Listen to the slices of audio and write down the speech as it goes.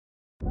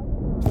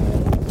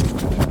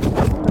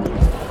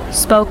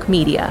Spoke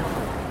Media.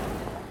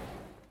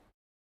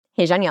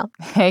 Hey, Janielle.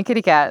 Hey,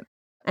 Kitty Cat.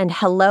 And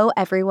hello,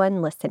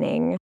 everyone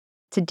listening.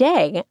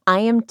 Today, I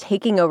am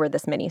taking over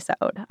this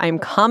mini-sode. I'm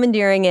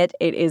commandeering it.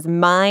 It is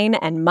mine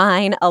and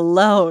mine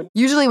alone.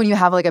 Usually when you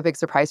have like a big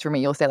surprise for me,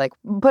 you'll say like,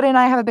 but and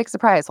I have a big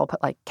surprise. I'll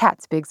put like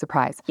Cat's big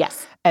surprise.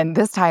 Yes. And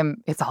this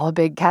time, it's all a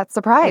big Cat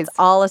surprise. It's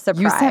all a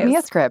surprise. You sent me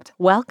a script.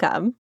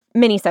 Welcome.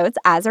 Minisodes,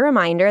 as a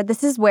reminder,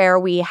 this is where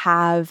we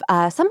have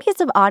some piece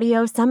of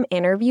audio, some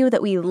interview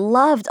that we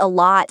loved a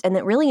lot and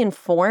that really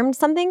informed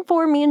something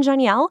for me and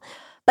Janielle,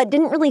 but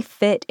didn't really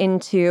fit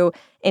into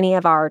any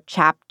of our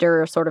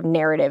chapter sort of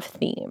narrative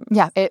themes.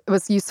 Yeah, it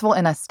was useful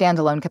in a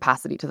standalone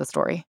capacity to the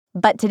story.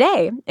 But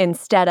today,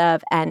 instead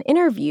of an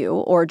interview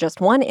or just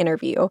one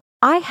interview,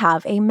 I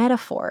have a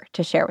metaphor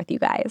to share with you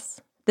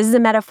guys. This is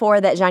a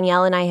metaphor that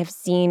Janielle and I have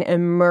seen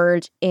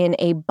emerge in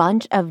a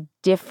bunch of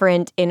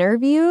different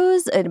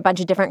interviews, a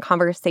bunch of different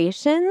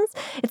conversations.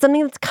 It's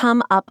something that's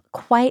come up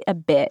quite a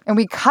bit. And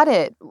we cut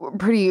it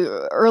pretty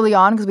early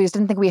on because we just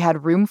didn't think we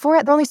had room for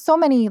it. There are only so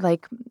many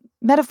like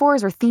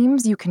metaphors or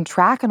themes you can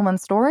track in one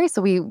story,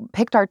 so we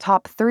picked our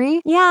top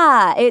 3.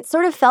 Yeah, it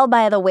sort of fell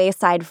by the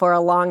wayside for a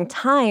long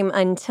time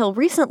until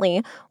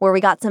recently, where we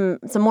got some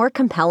more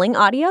compelling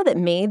audio that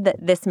made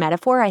this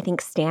metaphor, I think,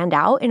 stand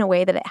out in a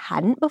way that it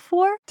hadn't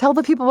before. Tell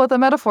the people what the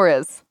metaphor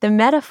is. The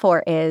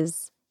metaphor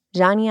is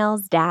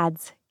Janielle's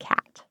dad's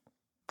cat.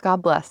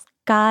 God bless.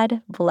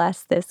 God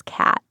bless this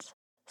cat.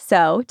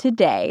 So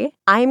today,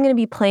 I'm going to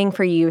be playing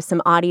for you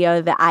some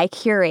audio that I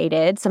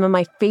curated, some of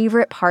my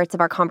favorite parts of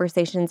our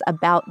conversations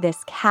about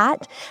this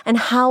cat and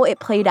how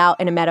it played out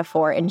in a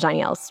metaphor in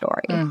Janielle's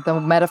story.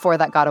 The metaphor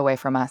that got away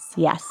from us.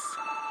 Yes.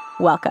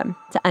 Welcome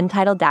to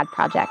Untitled Dad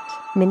Project,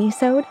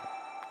 Minisode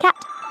Cat.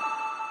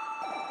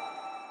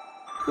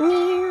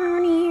 Meow,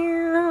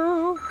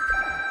 meow.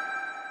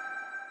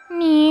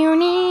 Meow,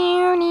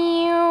 meow,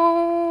 meow.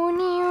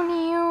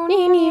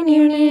 Meow, meow,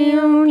 meow,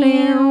 meow,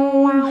 meow.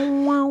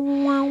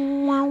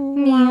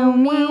 Meow,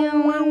 meow,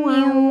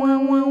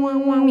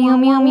 meow, meow, meow,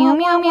 meow, meow,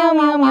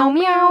 meow, meow, meow,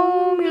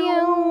 meow,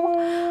 meow.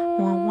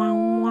 Wow, wow,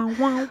 wow,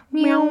 wow.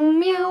 Meow,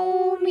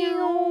 meow,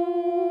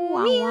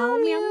 meow. Meow,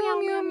 meow, meow,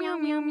 meow, meow,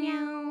 meow,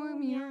 meow,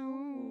 meow.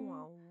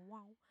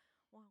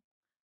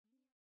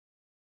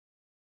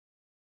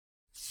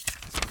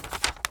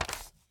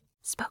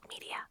 Spoke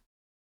Media.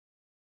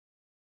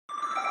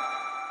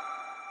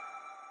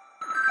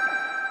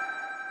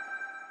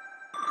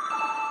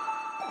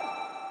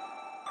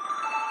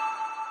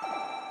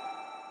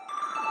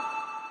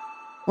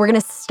 We're going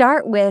to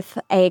start with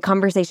a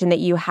conversation that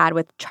you had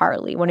with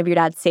Charlie, one of your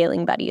dad's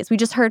sailing buddies. We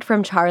just heard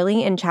from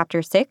Charlie in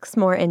chapter 6,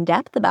 more in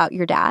depth about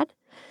your dad.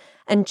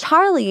 And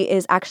Charlie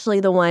is actually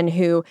the one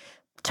who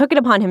took it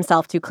upon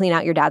himself to clean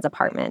out your dad's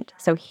apartment.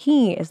 So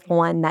he is the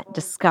one that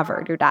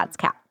discovered your dad's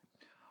cat.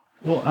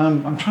 Well,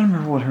 I'm trying to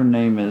remember what her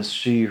name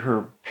is.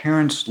 Her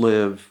parents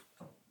live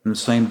in the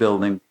same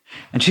building.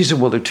 And she said,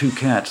 well, there are 2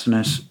 cats. And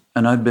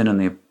I'd been in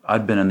the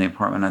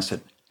apartment. And I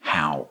said,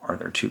 how are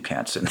there 2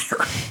 cats in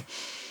there?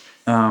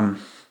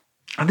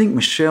 I think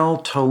Michelle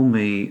told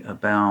me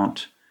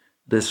about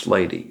this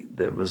lady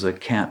that was a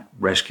cat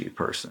rescue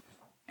person.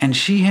 And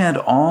she had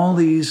all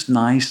these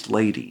nice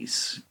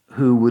ladies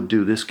who would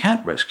do this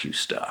cat rescue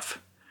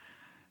stuff.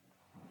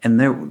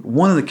 And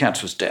one of the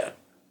cats was dead.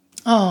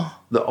 Oh.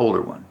 The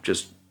older one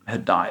just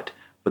had died.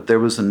 But there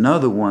was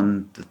another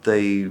one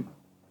that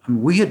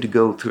we had to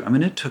go through.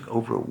 It took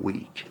over a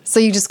week.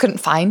 So you just couldn't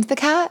find the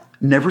cat?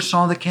 Never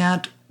saw the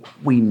cat.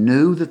 We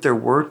knew that there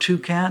were 2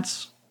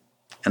 cats.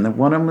 And then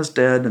one of them was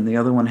dead, and the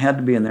other one had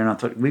to be in there. And I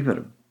thought, we've got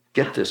to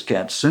get this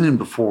cat soon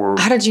before...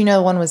 How did you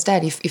know one was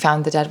dead? You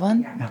found the dead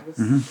one? Yeah, it was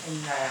in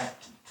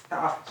the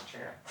office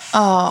chair.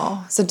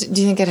 Oh, so do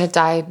you think it had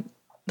died,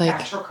 like...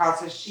 Natural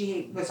causes.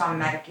 She was on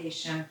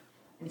medication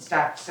and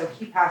stuff, so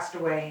he passed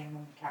away, and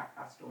then the cat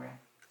passed away.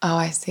 Oh,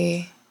 I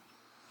see.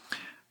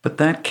 But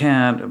that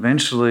cat,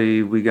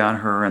 eventually we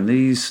got her, and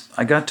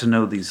I got to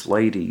know these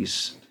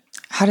ladies.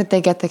 How did they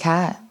get the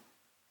cat?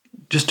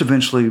 Just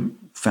eventually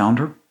found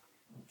her.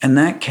 And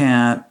that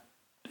cat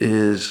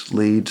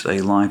leads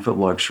a life of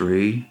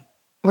luxury.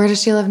 Where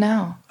does she live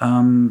now?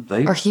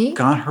 They or he?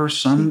 got her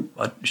some.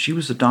 She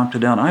was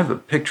adopted out. I have a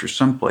picture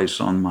someplace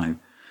on my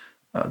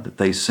that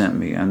they sent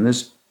me, and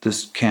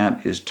this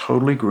cat is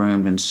totally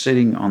groomed and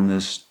sitting on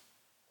this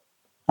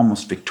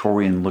almost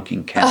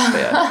Victorian-looking cat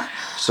bed.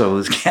 So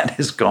this cat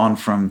has gone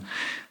from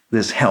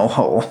this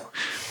hellhole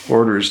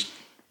hoarder's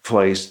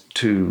place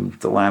to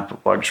the lap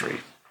of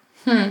luxury.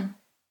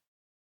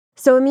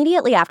 So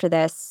immediately after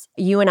this,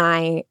 you and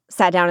I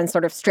sat down and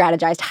sort of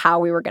strategized how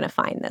we were going to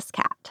find this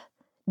cat.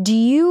 Do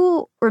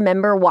you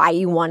remember why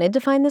you wanted to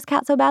find this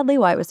cat so badly?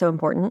 Why it was so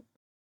important?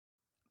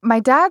 My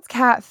dad's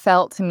cat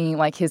felt to me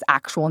like his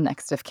actual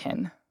next of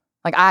kin.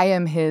 Like, I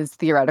am his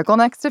theoretical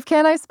next of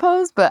kin, I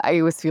suppose, but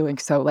I was feeling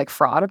so,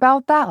 fraught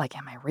about that. Like,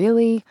 am I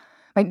really?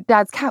 My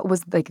dad's cat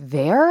was,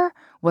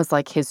 was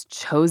his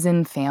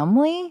chosen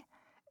family.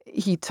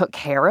 He took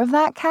care of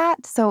that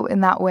cat. So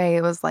in that way,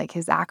 it was,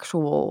 his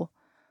actual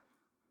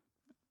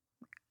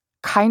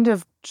kind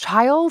of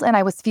child, and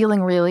I was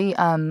feeling really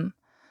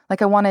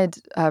like I wanted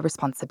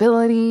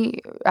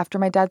responsibility after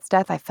my dad's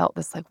death. I felt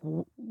this like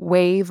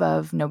wave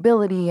of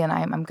nobility, and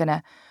I'm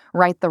gonna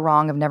right the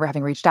wrong of never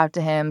having reached out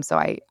to him. So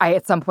I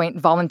at some point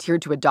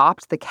volunteered to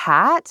adopt the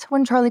cat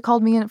when Charlie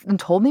called me and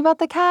told me about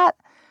the cat.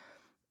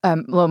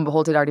 Lo and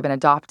behold, it had already been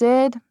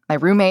adopted. My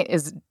roommate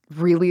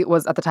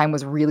was at the time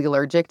really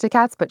allergic to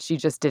cats, but she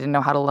just didn't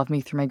know how to love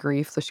me through my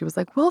grief. So she was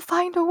like, "We'll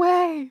find a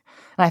way."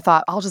 And I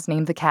thought, I'll just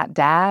name the cat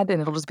Dad,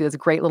 and it'll just be this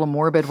great little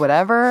morbid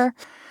whatever.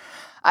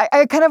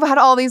 I kind of had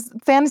all these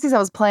fantasies I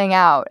was playing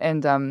out,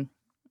 and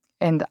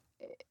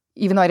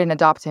even though I didn't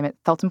adopt him, it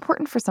felt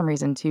important for some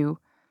reason to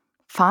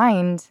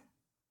find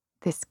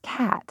this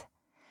cat.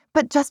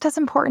 But just as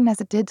important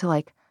as it did to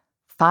like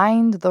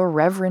find the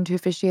reverend who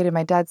officiated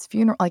my dad's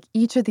funeral, like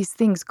each of these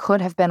things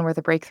could have been where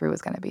the breakthrough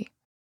was going to be.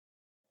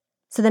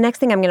 So the next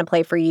thing I'm going to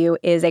play for you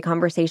is a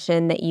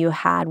conversation that you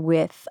had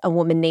with a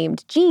woman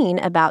named Jean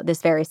about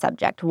this very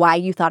subject, why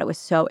you thought it was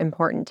so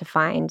important to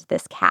find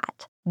this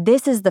cat.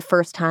 This is the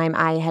first time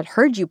I had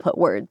heard you put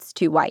words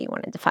to why you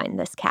wanted to find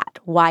this cat,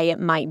 why it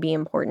might be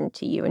important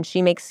to you. And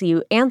she makes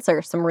you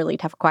answer some really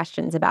tough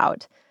questions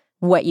about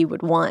what you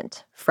would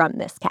want from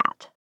this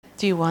cat.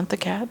 Do you want the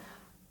cat?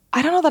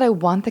 I don't know that I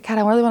want the cat.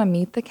 I really want to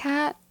meet the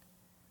cat.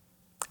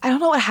 I don't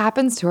know what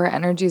happens to our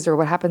energies or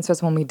what happens to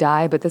us when we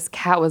die, but this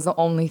cat was the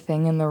only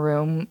thing in the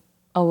room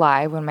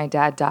alive when my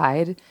dad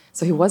died.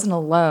 So he wasn't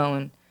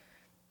alone.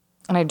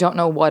 And I don't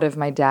know what if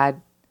my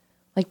dad,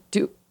 like,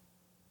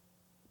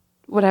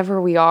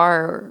 whatever we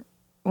are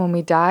when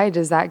we die,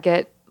 does that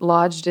get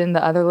lodged in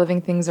the other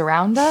living things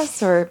around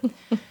us? Or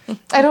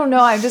I don't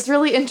know. I'm just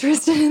really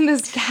interested in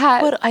this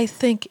cat. What I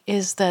think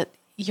is that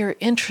your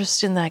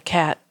interest in that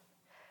cat,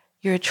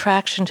 your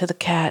attraction to the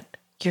cat,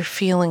 your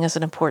feeling is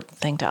an important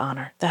thing to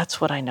honor.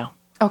 That's what I know.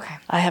 Okay.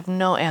 I have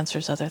no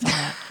answers other than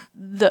that.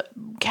 The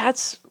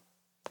cats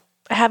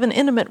have an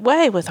intimate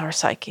way with our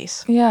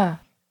psyches. Yeah.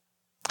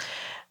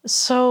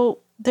 So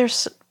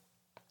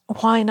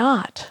why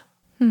not?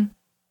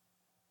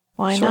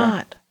 Why Sure.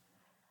 not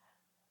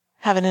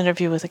have an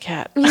interview with a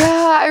cat?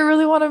 Yeah, I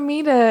really want to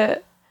meet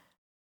it.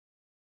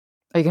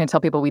 Are you going to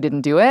tell people we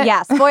didn't do it?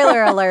 Yeah,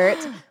 spoiler alert.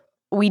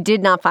 We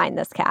did not find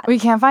this cat. We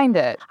can't find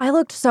it. I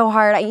looked so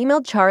hard. I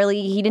emailed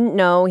Charlie. He didn't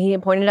know. He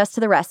pointed us to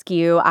the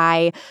rescue.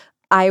 I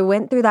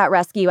went through that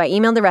rescue. I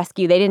emailed the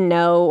rescue. They didn't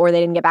know, or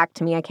they didn't get back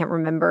to me. I can't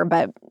remember.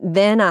 But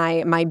then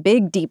my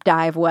big deep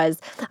dive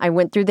was I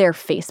went through their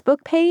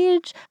Facebook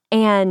page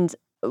and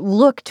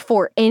looked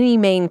for any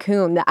Maine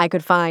Coon that I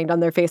could find on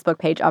their Facebook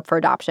page up for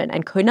adoption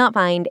and could not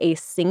find a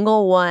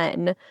single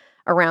one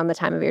around the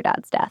time of your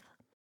dad's death.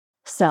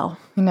 So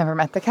We never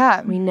met the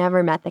cat. we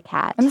never met the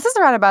cat. And this is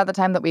right about the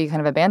time that we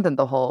kind of abandoned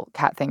the whole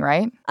cat thing,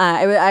 right?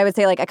 I would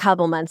say like a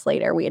couple months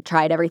later, we had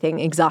tried everything,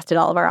 exhausted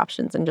all of our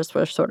options, and just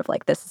were sort of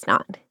like, this is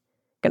not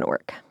going to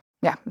work.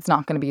 Yeah, it's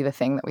not going to be the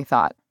thing that we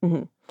thought.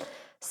 Mm-hmm.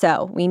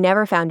 So we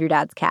never found your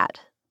dad's cat.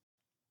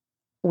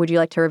 Would you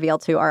like to reveal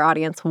to our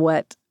audience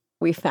what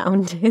we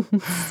found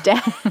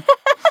instead?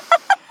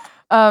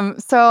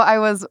 So I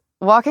was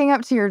walking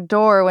up to your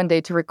door one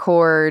day to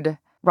record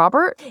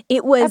Robert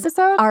It was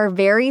episode? our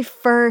very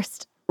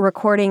first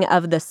recording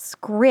of the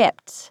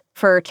script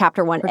for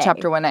Chapter 1A. For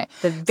Chapter 1A.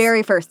 The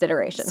very first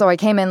iteration. So I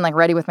came in like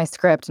ready with my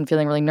script and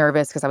feeling really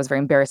nervous because I was very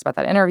embarrassed about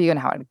that interview and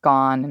how it had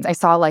gone. And I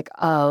saw like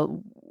a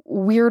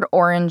weird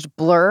orange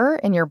blur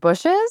in your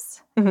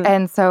bushes. Mhm.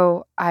 And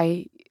so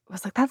I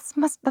was like, that's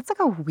like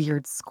a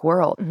weird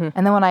squirrel. Mhm.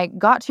 And then when I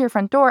got to your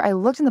front door, I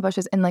looked in the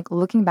bushes and like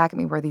looking back at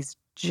me were these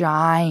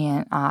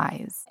giant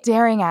eyes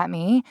staring at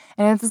me.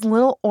 And it's this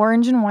little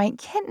orange and white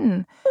kitten.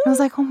 And I was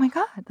like, oh my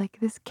God, like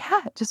this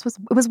cat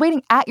was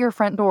waiting at your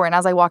front door. And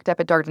as I walked up,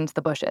 it darted into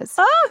the bushes.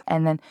 Ah!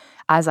 And then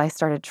as I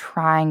started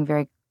trying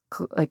very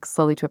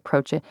slowly to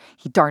approach it,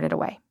 he darted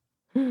away.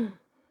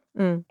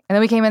 And then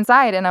we came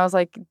inside and I was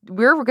like,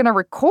 we're going to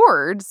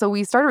record. So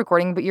we started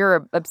recording, but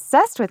you're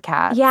obsessed with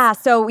cats. Yeah,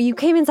 so you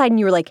came inside and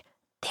you were like,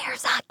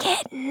 there's a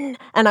kitten.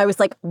 And I was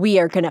like, we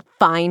are going to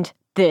find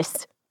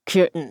this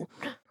kitten.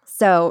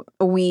 So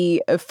we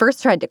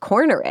first tried to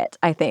corner it,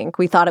 I think.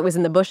 We thought it was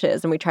in the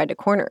bushes and we tried to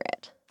corner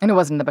it. And it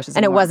wasn't in the bushes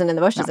And anymore. it wasn't in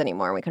the bushes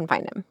anymore. We couldn't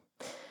find him.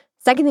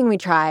 Second thing we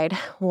tried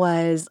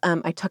was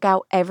I took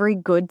out every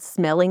good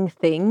smelling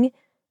thing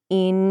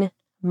in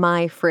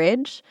my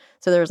fridge.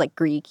 So there was like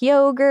Greek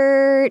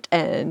yogurt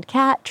and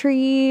cat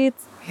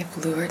treats. We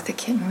have lured the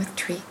kitten with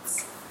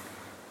treats.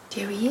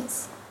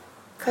 Darius,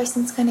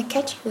 Carson's gonna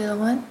catch you, little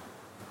one.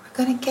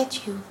 We're gonna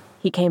catch you.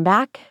 He came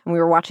back and we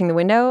were watching the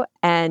window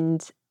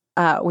and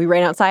we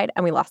ran outside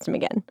and we lost him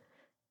again.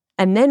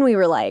 And then we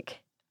were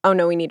like, oh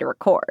no, we need to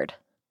record.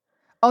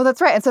 Oh,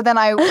 that's right. And so then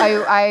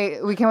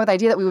we came up with the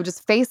idea that we would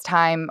just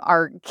FaceTime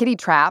our kitty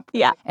trap.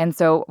 Yeah. And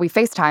so we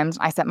FaceTimed.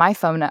 I set my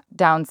phone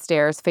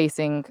downstairs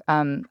facing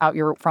out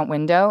your front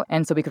window.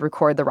 And so we could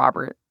record the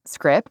Robert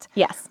script.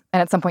 Yes.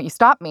 And at some point you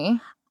stopped me.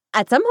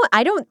 At some point,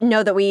 I don't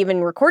know that we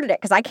even recorded it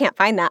because I can't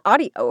find that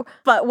audio.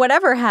 But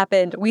whatever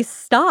happened, we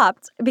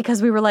stopped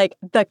because we were like,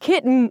 the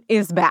kitten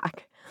is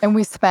back. And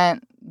we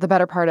spent the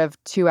better part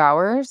of 2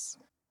 hours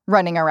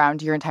running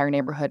around your entire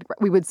neighborhood.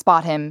 We would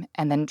spot him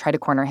and then try to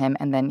corner him,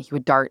 and then he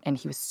would dart, and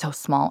he was so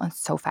small and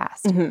so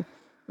fast.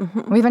 Mm-hmm.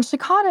 Mm-hmm. We eventually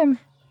caught him.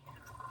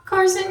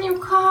 Carson, you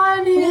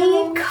caught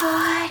him. We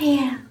caught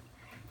him.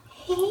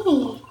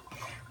 Hey,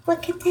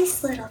 look at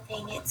this little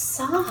thing. It's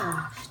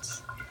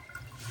soft.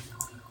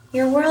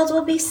 Your world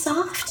will be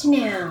soft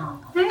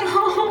now. Yeah.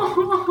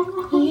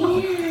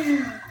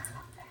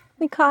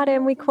 We caught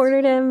him. We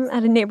cornered him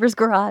at a neighbor's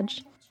garage.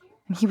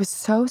 And he was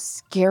so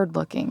scared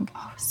looking.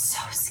 Oh,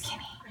 so skinny.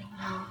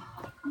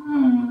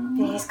 And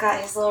he's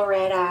got his little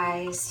red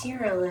eyes.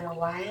 You're a little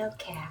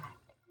wildcat.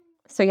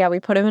 So yeah, we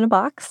put him in a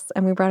box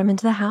and we brought him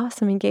into the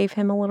house and we gave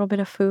him a little bit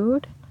of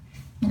food.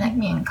 Like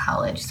me in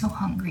college, so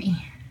hungry.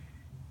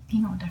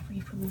 Being all the free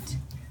food.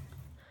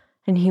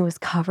 And he was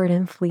covered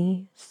in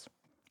fleas.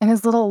 And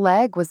his little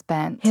leg was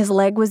bent. His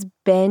leg was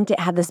bent. It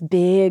had this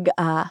big,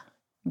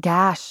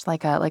 gash,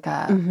 like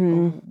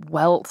a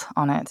welt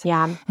on it.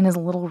 yeah, And his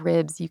little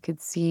ribs, you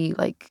could see,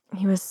 like,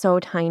 he was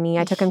so tiny.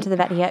 I took him to the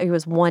vet. He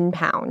was 1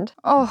 pound.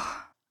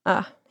 oh,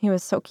 He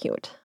was so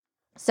cute.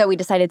 So we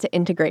decided to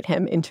integrate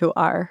him into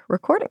our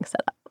recording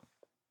setup.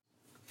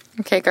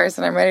 Okay,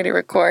 Carson, I'm ready to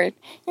record.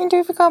 And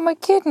I've got my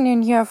kitten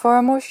in here for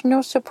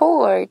emotional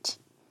support.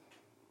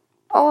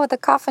 Oh, the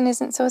coffin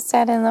isn't so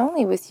sad and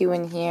lonely with you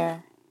in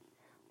here.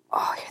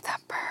 Oh, hear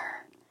that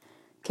purr.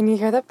 Can you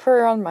hear that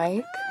purr on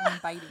mic? I'm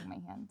biting my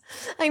hand.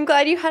 I'm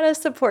glad you had a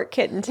support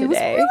kitten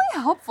today. It was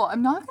really helpful.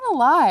 I'm not going to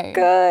lie.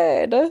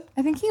 Good.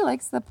 I think he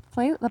likes the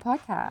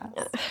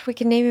podcast. We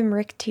can name him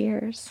Rick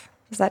Tears.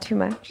 Is that too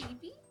much?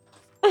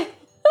 What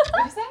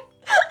did you say?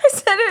 I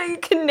said you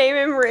can name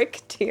him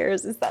Rick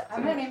Tears. Is that too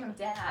I'm going to much? name him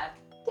Dad.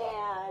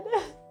 Dad.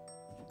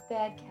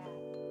 Dad Cat.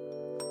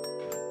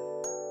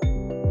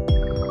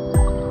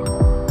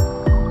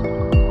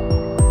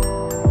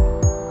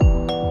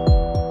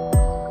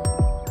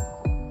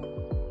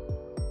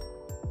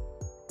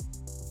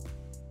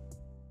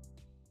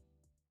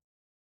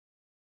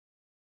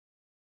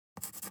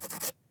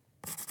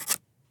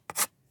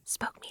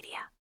 Spoke Media.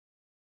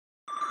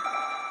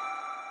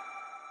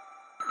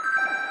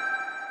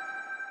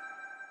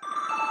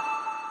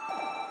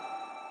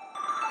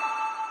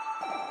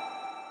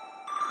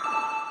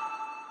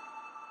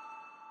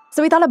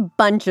 So we thought a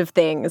bunch of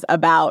things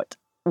about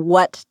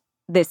what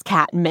this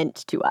cat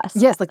meant to us.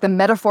 Yes, like the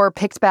metaphor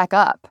picked back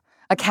up.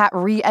 A cat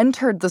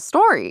re-entered the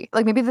story.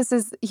 Like maybe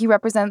he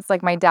represents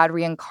like my dad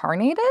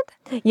reincarnated?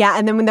 Yeah,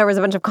 and then when there was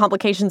a bunch of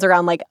complications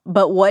around like,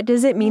 but what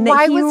does it mean that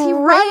Why he was he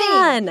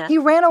ran? running? He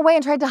ran away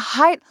and tried to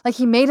hide. Like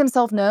he made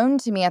himself known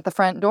to me at the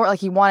front door. Like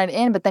he wanted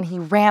in, but then he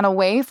ran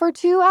away for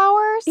 2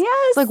 hours?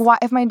 Yes. It's like, why,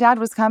 if my dad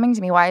was coming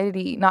to me, why did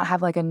he not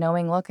have like a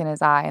knowing look in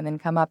his eye and then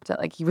come up to,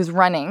 like, he was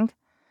running,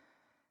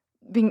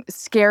 being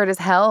scared as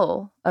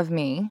hell of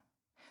me.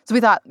 So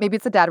we thought maybe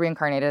it's the dad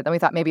reincarnated. Then we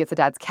thought maybe it's the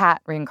dad's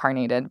cat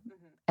reincarnated.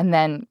 And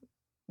then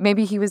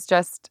maybe he was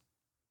just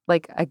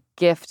like a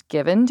gift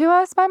given to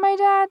us by my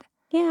dad.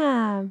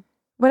 Yeah.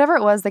 Whatever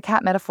it was, the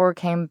cat metaphor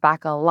came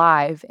back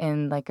alive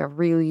in like a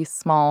really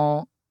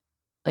small,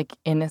 like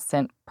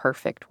innocent,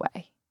 perfect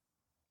way.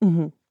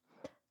 Mm-hmm.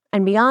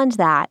 And beyond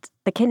that,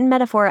 the kitten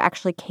metaphor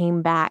actually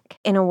came back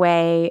in a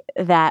way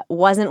that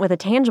wasn't with a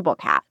tangible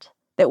cat,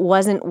 that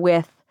wasn't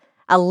with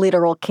a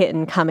literal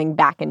kitten coming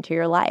back into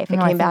your life. It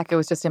I came back. think it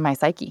was just in my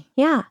psyche.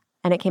 Yeah.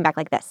 And it came back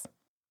like this.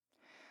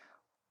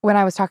 When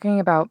I was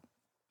talking about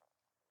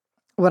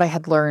what I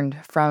had learned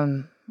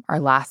from our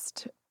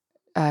last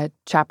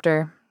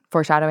chapter,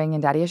 Foreshadowing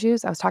and Daddy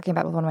Issues, I was talking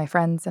about it with one of my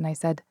friends, and I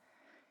said,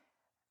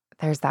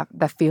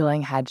 the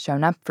feeling had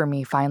shown up for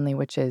me finally,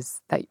 which is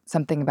that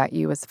something about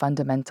you is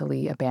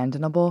fundamentally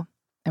abandonable,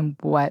 and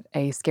what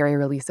a scary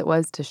release it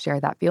was to share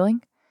that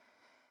feeling.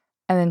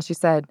 And then she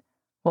said,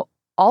 well,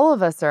 all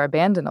of us are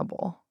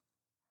abandonable.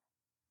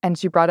 And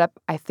she brought up,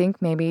 I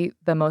think, maybe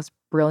the most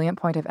brilliant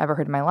point I've ever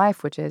heard in my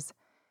life, which is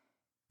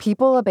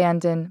people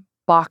abandon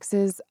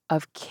boxes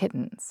of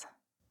kittens.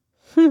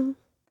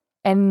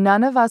 And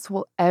none of us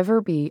will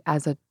ever be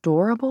as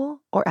adorable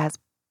or as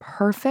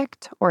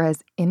perfect or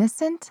as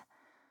innocent.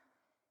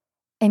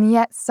 And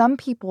yet some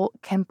people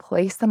can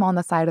place them on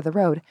the side of the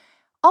road.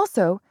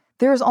 Also,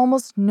 there's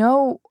almost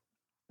no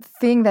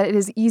thing that it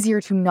is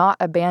easier to not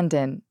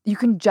abandon. You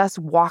can just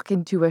walk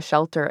into a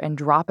shelter and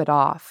drop it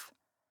off.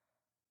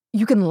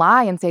 You can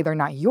lie and say they're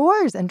not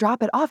yours and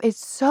drop it off.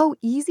 It's so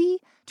easy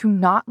to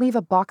not leave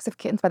a box of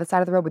kittens by the side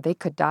of the road where they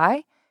could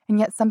die, and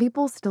yet some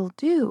people still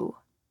do.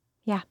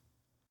 Yeah.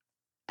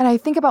 And I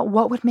think about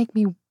what would make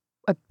me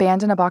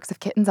abandon a box of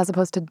kittens as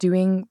opposed to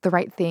doing the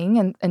right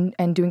thing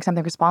and doing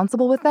something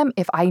responsible with them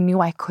if I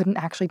knew I couldn't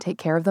actually take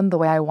care of them the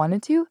way I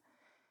wanted to.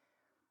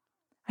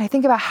 And I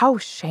think about how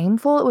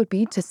shameful it would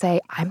be to say,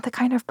 I'm the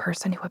kind of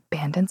person who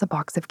abandons a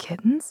box of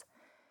kittens,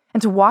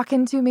 and to walk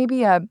into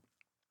maybe a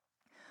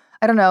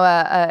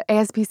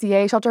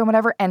ASPCA shelter or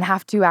whatever and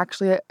have to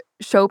actually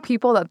show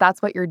people that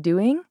that's what you're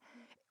doing.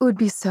 It would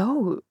be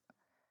so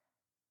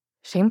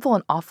shameful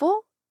and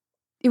awful.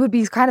 It would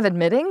be kind of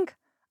admitting,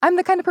 I'm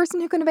the kind of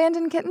person who can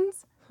abandon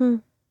kittens.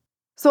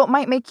 So it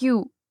might make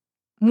you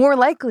more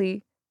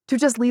likely to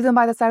just leave them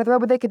by the side of the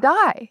road where they could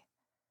die.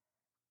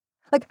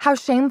 Like, how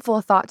shameful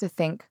a thought to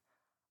think,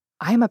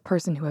 I am a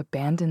person who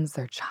abandons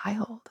their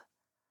child.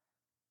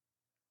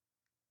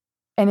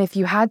 And if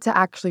you had to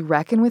actually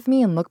reckon with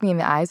me and look me in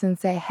the eyes and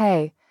say,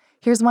 hey,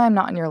 here's why I'm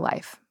not in your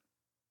life.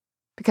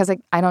 Because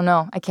I don't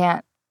know, I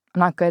can't, I'm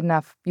not good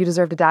enough. You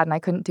deserved a dad and I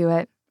couldn't do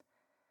it.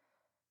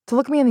 To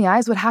look me in the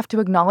eyes would have to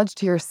acknowledge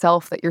to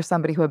yourself that you're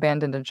somebody who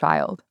abandoned a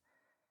child.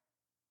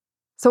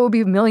 So it would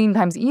be a million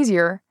times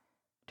easier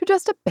to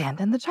just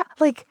abandon the child.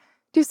 Like,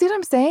 do you see what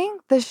I'm saying?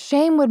 The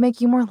shame would make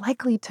you more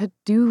likely to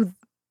do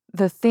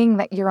the thing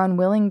that you're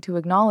unwilling to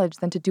acknowledge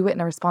than to do it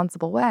in a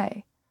responsible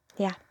way.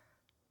 Yeah.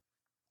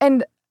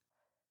 And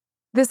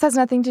this has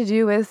nothing to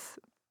do with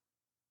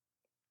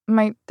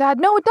my dad.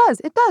 No, it does.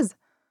 It does.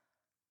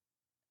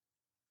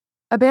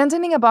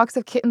 Abandoning a box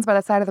of kittens by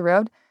the side of the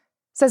road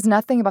says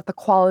nothing about the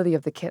quality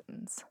of the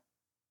kittens.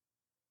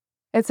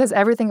 It says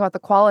everything about the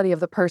quality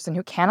of the person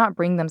who cannot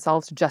bring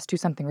themselves to just do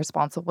something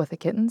responsible with the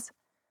kittens.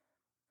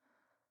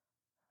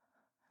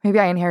 Maybe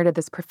I inherited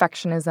this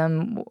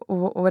perfectionism,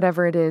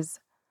 whatever it is.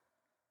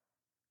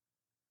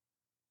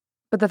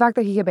 But the fact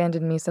that he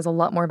abandoned me says a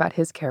lot more about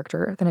his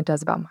character than it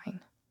does about mine.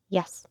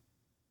 Yes.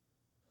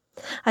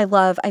 I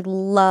love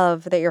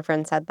that your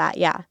friend said that.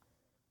 Yeah.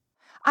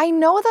 I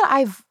know that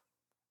I've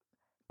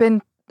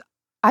been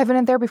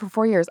in therapy for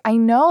 4 years. I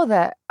know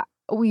that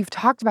we've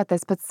talked about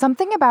this, but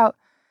something about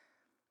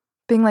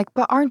being like,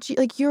 but aren't you,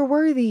 like, you're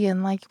worthy,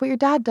 and like what your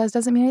dad does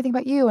doesn't mean anything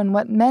about you, and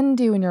what men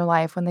do in your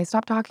life when they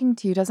stop talking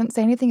to you doesn't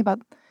say anything about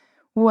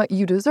what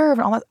you deserve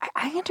and all that.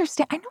 I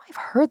understand. I know I've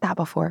heard that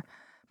before,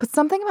 but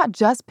something about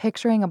just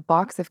picturing a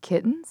box of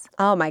kittens.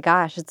 Oh my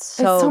gosh, it's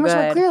so much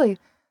more clearly.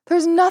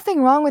 There's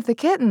nothing wrong with the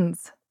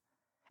kittens.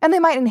 And they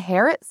might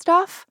inherit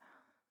stuff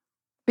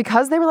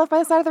because they were left by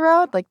the side of the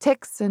road, like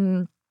ticks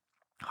and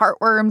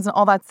heartworms and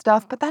all that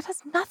stuff, but that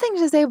has nothing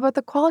to say about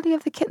the quality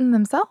of the kitten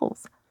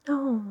themselves.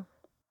 Oh.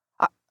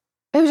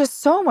 It was just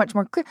so much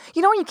more clear.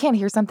 You know when you can't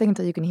hear something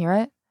until you can hear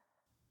it?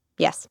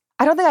 Yes.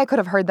 I don't think I could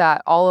have heard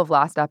that all of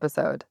last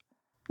episode.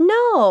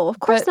 No,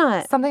 of course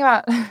not. Something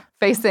about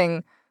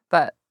facing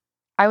that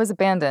I was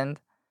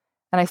abandoned,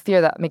 and I fear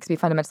that makes me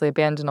fundamentally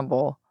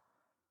abandonable.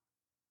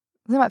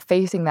 Something about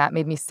facing that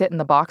made me sit in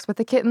the box with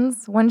the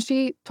kittens when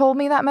she told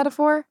me that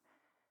metaphor.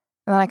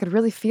 And then I could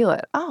really feel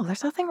it. Oh,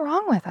 there's nothing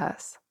wrong with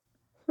us.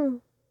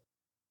 The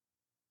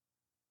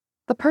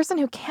person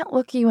who can't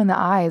look you in the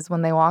eyes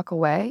when they walk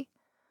away,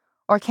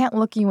 or can't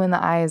look you in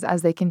the eyes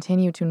as they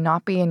continue to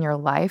not be in your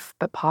life,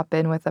 but pop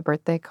in with a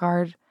birthday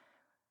card,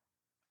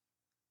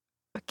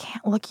 but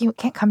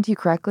can't come to you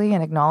correctly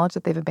and acknowledge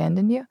that they've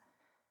abandoned you.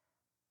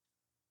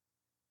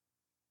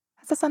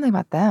 That says something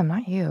about them,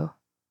 not you.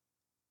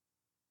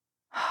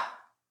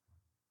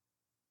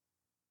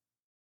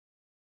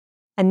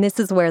 And this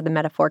is where the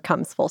metaphor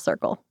comes full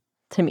circle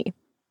to me,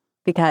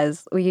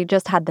 because we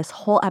just had this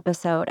whole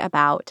episode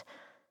about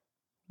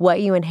what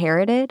you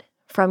inherited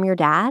from your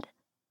dad,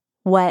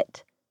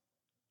 what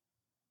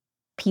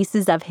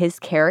pieces of his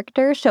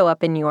character show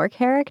up in your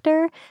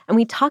character. And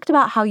we talked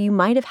about how you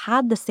might have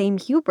had the same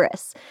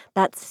hubris,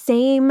 that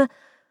same,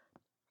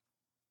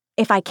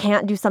 if I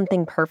can't do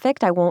something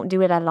perfect, I won't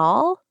do it at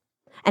all.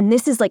 And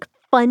this is like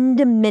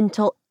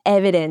fundamental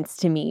evidence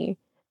to me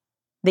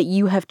that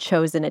you have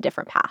chosen a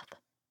different path.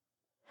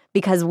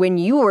 Because when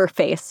you were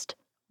faced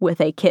with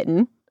a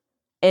kitten,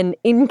 an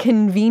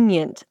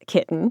inconvenient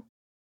kitten,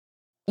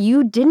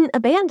 you didn't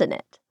abandon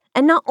it.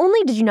 And not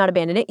only did you not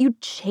abandon it, you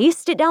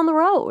chased it down the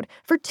road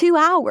for 2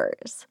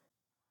 hours.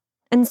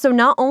 And so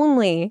not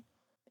only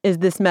is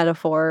this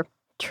metaphor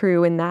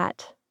true in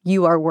that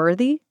you are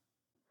worthy,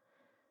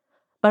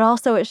 but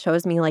also it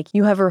shows me like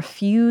you have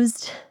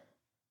refused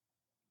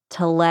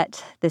to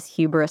let this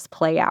hubris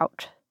play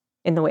out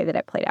in the way that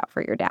it played out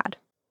for your dad.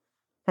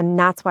 And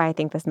that's why I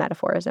think this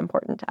metaphor is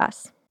important to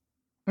us.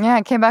 Yeah,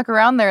 it came back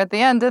around there at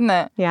the end, didn't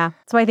it? Yeah.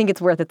 That's why I think it's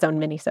worth its own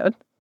minisode.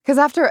 Because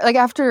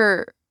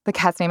after the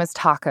cat's name is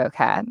Taco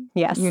Cat.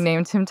 Yes. You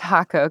named him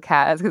Taco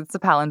Cat because it's a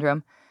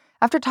palindrome.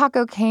 After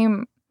Taco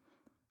came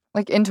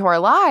into our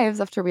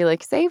lives, after we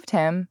saved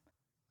him,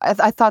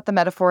 I thought the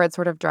metaphor had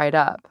sort of dried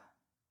up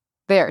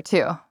there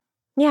too.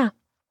 Yeah.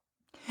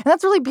 And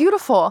that's really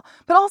beautiful.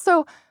 But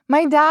also,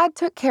 my dad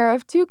took care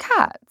of 2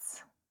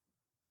 cats.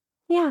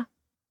 Yeah.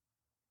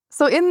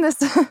 So in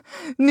this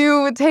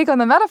new take on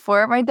the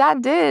metaphor, my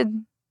dad did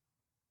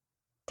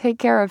take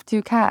care of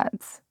 2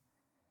 cats.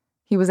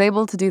 He was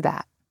able to do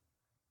that.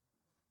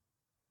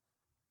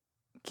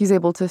 He's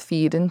able to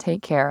feed and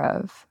take care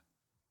of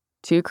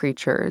 2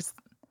 creatures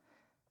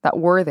that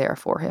were there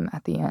for him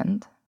at the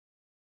end.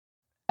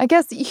 I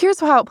guess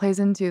here's how it plays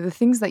into the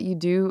things that you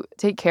do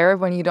take care of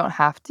when you don't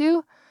have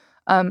to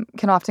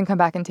can often come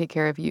back and take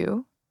care of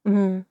you.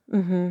 Mm-hmm.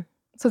 Mm-hmm.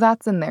 So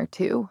that's in there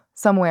too,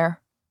 somewhere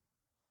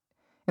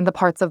in the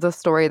parts of the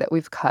story that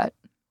we've cut.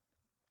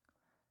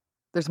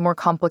 There's more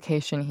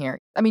complication here.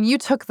 I mean, you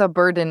took the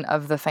burden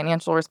of the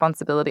financial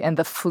responsibility and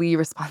the flea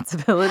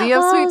responsibility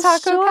of Sweet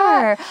Taco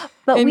Cat.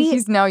 But and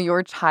he's now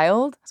your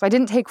child. So I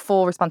didn't take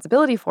full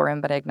responsibility for him,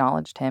 but I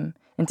acknowledged him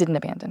and didn't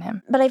abandon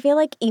him. But I feel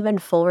like even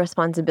full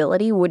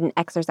responsibility wouldn't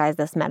exercise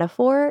this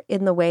metaphor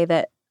in the way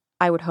that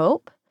I would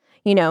hope.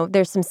 You know,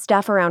 there's some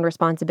stuff around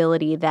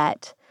responsibility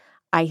that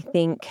I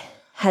think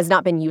has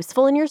not been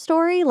useful in your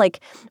story, like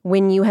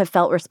when you have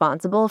felt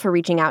responsible for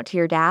reaching out to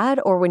your dad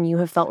or when you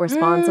have felt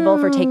responsible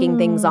for taking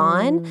things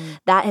on.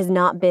 That has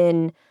not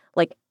been,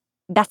 like,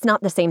 that's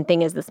not the same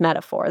thing as this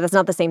metaphor. That's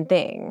not the same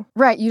thing.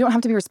 Right. You don't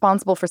have to be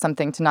responsible for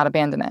something to not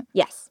abandon it.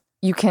 Yes.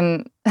 You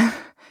can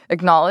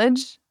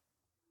acknowledge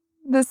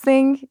this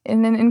thing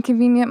in an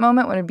inconvenient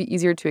moment when it'd be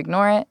easier to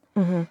ignore it.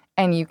 Mm-hmm.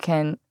 And you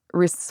can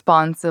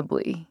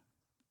responsibly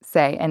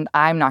say, and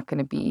I'm not going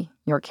to be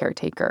your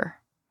caretaker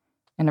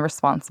in a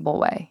responsible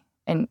way,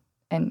 and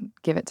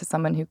give it to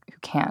someone who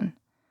can,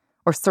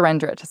 or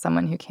surrender it to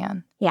someone who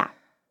can. Yeah.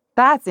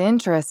 That's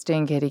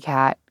interesting, Kitty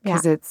Cat,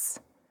 because it's,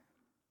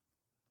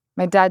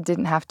 my dad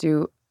didn't have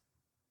to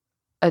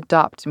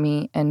adopt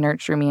me and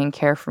nurture me and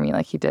care for me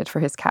like he did for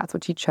his cats,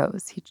 which he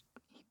chose.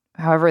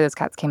 However those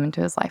cats came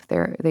into his life,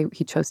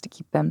 he chose to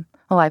keep them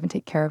alive and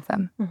take care of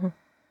them.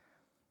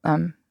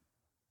 Mm-hmm.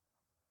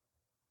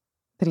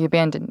 But he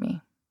abandoned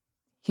me.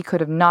 He could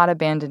have not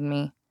abandoned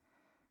me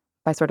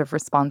by sort of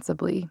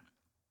responsibly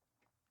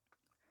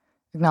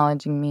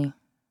acknowledging me.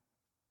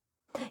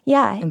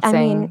 Yeah, and I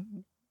saying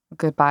mean,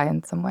 goodbye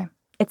in some way.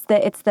 It's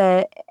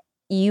the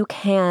you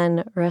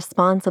can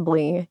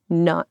responsibly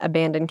not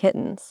abandon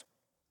kittens.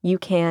 You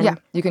can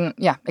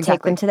exactly.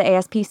 take them to the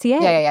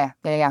ASPCA.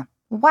 Yeah.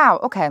 Wow,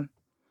 okay.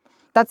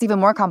 That's even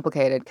more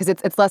complicated because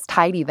it's less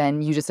tidy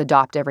than you just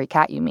adopt every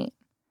cat you meet.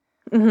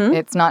 Mm-hmm.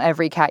 It's not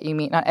every cat you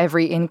meet, not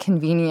every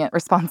inconvenient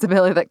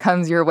responsibility that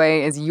comes your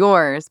way is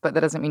yours, but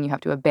that doesn't mean you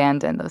have to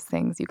abandon those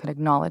things. You can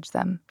acknowledge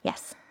them.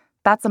 Yes.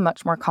 That's a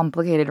much more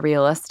complicated,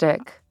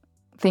 realistic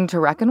thing to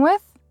reckon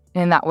with.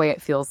 In that way,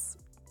 it feels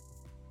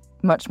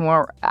much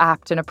more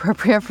apt and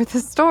appropriate for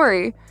this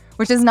story,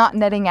 which is not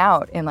netting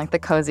out in like the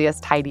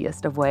coziest,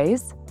 tidiest of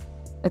ways.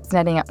 It's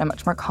netting out in a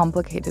much more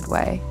complicated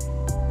way.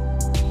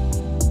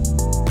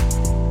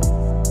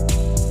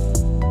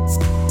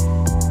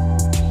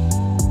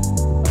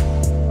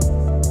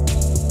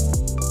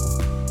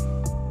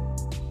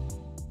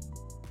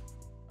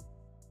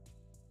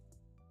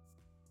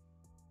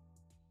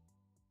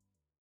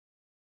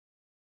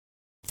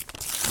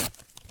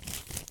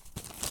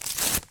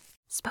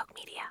 Spoke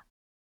Media.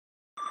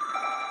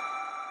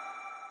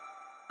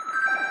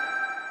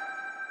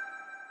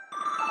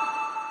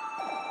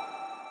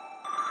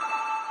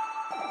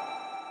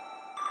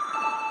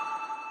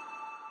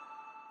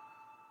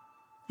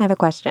 I have a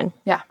question.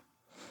 Yeah.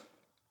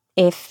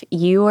 If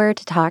you were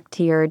to talk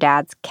to your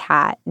dad's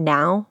cat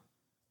now,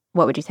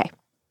 what would you say?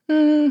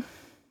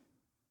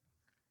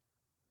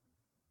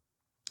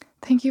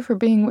 Thank you for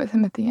being with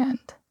him at the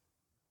end.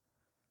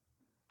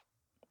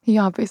 He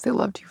obviously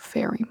loved you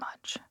very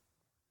much.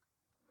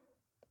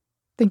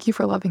 Thank you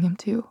for loving him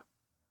too.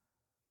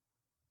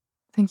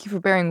 Thank you for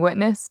bearing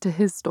witness to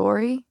his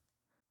story.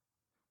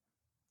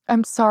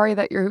 I'm sorry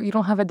that you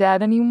don't have a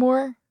dad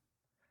anymore.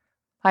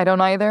 I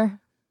don't either.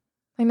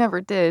 I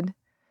never did.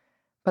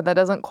 But that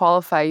doesn't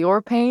qualify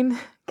your pain,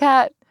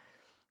 Cat.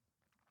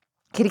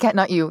 Kitty Cat,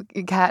 not you.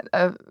 Cat,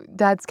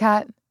 Dad's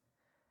cat.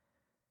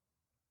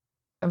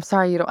 I'm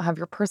sorry you don't have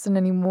your person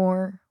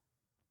anymore.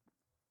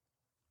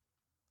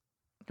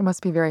 It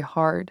must be very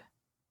hard.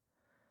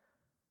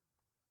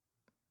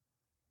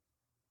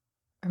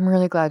 I'm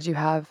really glad you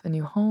have a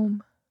new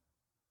home.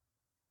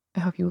 I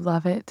hope you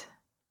love it.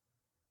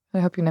 I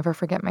hope you never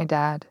forget my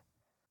dad.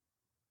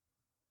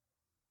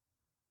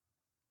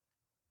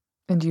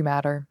 And you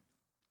matter.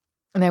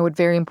 And I would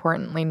very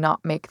importantly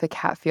not make the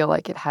cat feel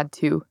like it had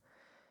to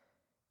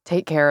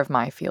take care of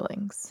my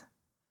feelings.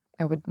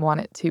 I would want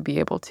it to be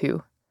able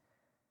to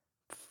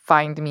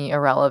find me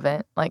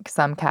irrelevant like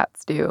some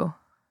cats do.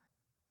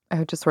 I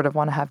would just sort of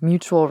want to have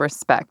mutual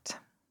respect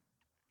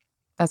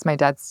as my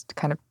dad's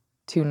kind of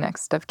two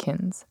next of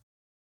kins.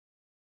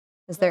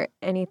 Is there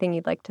anything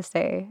you'd like to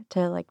say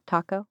to like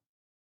Taco?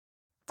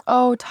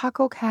 Oh,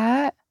 Taco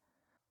Cat.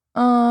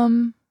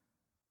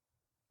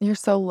 You're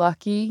so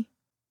lucky.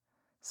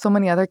 So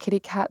many other kitty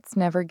cats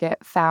never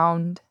get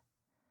found,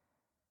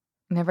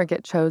 never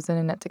get chosen,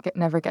 and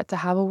never get to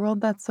have a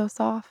world that's so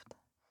soft.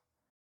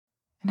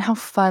 And how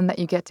fun that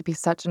you get to be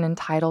such an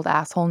entitled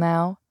asshole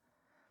now.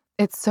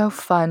 It's so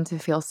fun to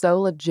feel so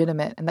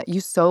legitimate and that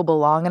you so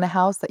belong in a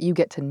house that you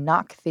get to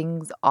knock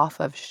things off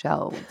of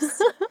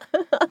shelves.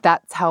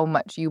 That's how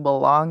much you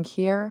belong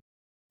here.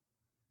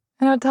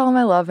 And I would tell him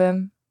I love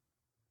him.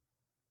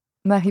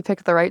 And that he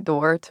picked the right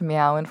door to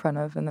meow in front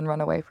of and then run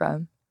away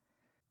from.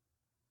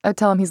 I'd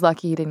tell him he's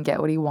lucky he didn't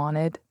get what he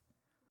wanted.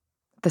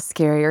 The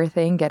scarier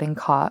thing, getting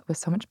caught, was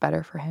so much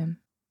better for him.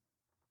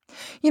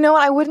 You know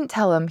what? I wouldn't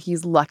tell him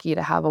he's lucky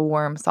to have a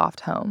warm, soft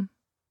home.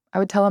 I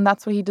would tell him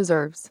that's what he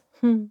deserves.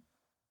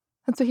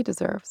 That's what he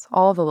deserves.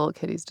 All of the little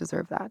kitties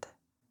deserve that.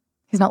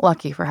 He's not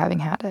lucky for having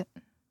had it.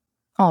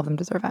 All of them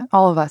deserve it.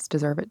 All of us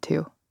deserve it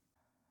too.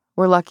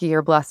 We're lucky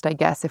or blessed, I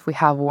guess, if we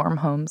have warm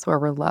homes where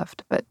we're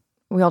loved, but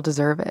we all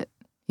deserve it,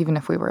 even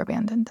if we were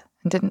abandoned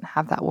and didn't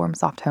have that warm,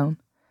 soft home.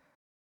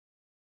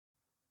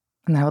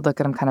 And I would look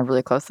at him kind of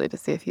really closely to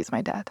see if he's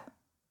my dad.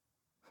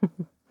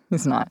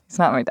 He's not. He's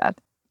not my dad.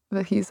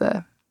 But he's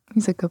a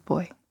good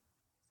boy.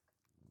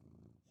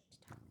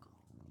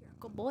 You're a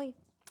good boy.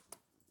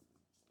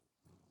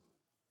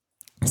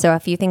 So a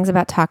few things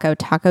about Taco.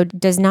 Taco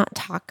does not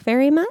talk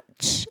very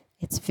much.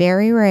 It's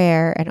very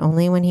rare and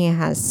only when he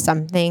has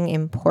something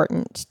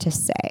important to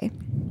say.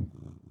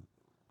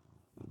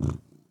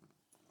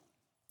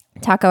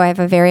 Taco, I have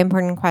a very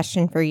important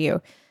question for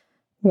you.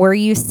 Were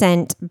you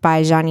sent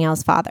by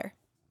Janielle's father?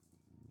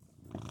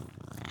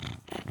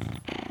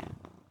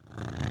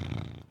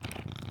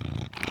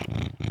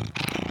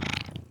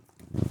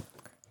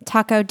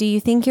 Taco, do you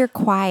think you're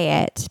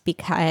quiet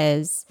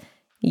because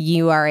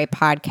you are a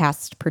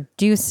podcast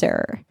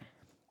producer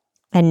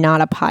and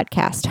not a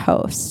podcast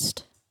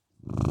host?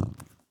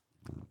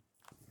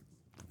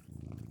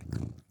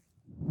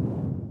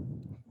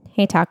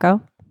 Hey,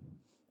 Taco.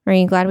 Are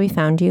you glad we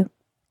found you?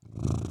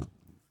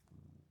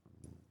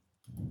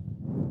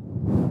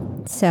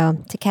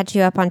 So, to catch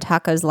you up on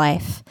Taco's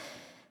life,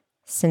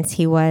 since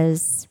he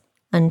was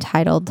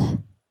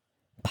Untitled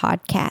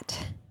Podcat,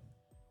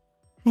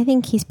 I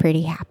think he's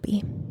pretty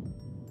happy.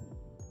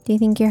 Do you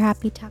think you're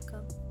happy, Taco?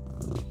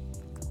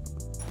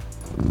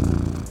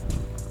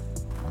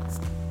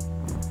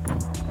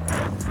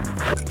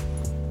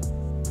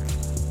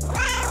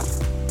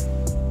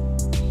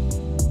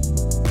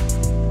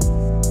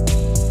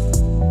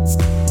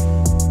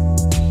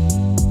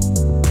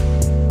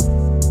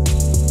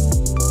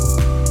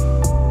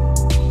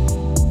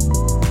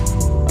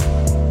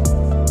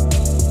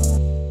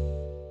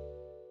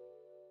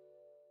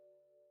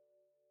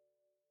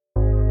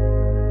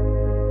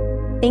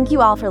 Thank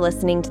you all for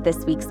listening to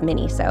this week's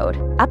mini-sode.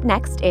 Up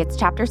next, it's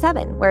Chapter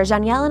 7, where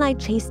Janielle and I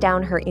chase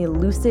down her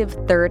elusive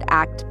third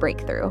act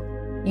breakthrough.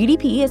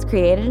 UDP is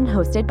created and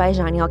hosted by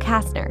Janielle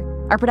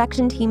Kastner. Our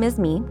production team is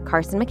me,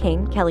 Carson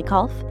McCain, Kelly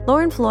Kolf,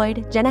 Lauren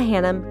Floyd, Jenna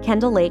Hannum,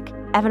 Kendall Lake,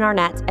 Evan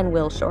Arnett, and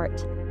Will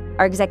Short.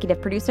 Our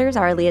executive producers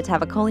are Leah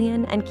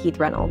Tavakolian and Keith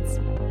Reynolds.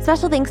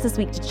 Special thanks this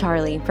week to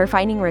Charlie for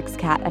finding Rick's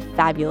cat a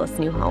fabulous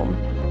new home.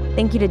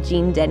 Thank you to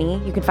Jean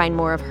Denny. You can find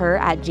more of her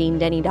at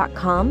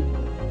jeandenny.com.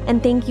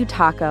 And thank you,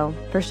 Taco,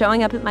 for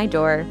showing up at my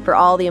door, for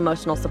all the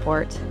emotional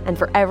support, and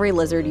for every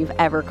lizard you've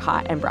ever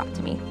caught and brought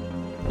to me.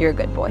 You're a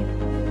good boy.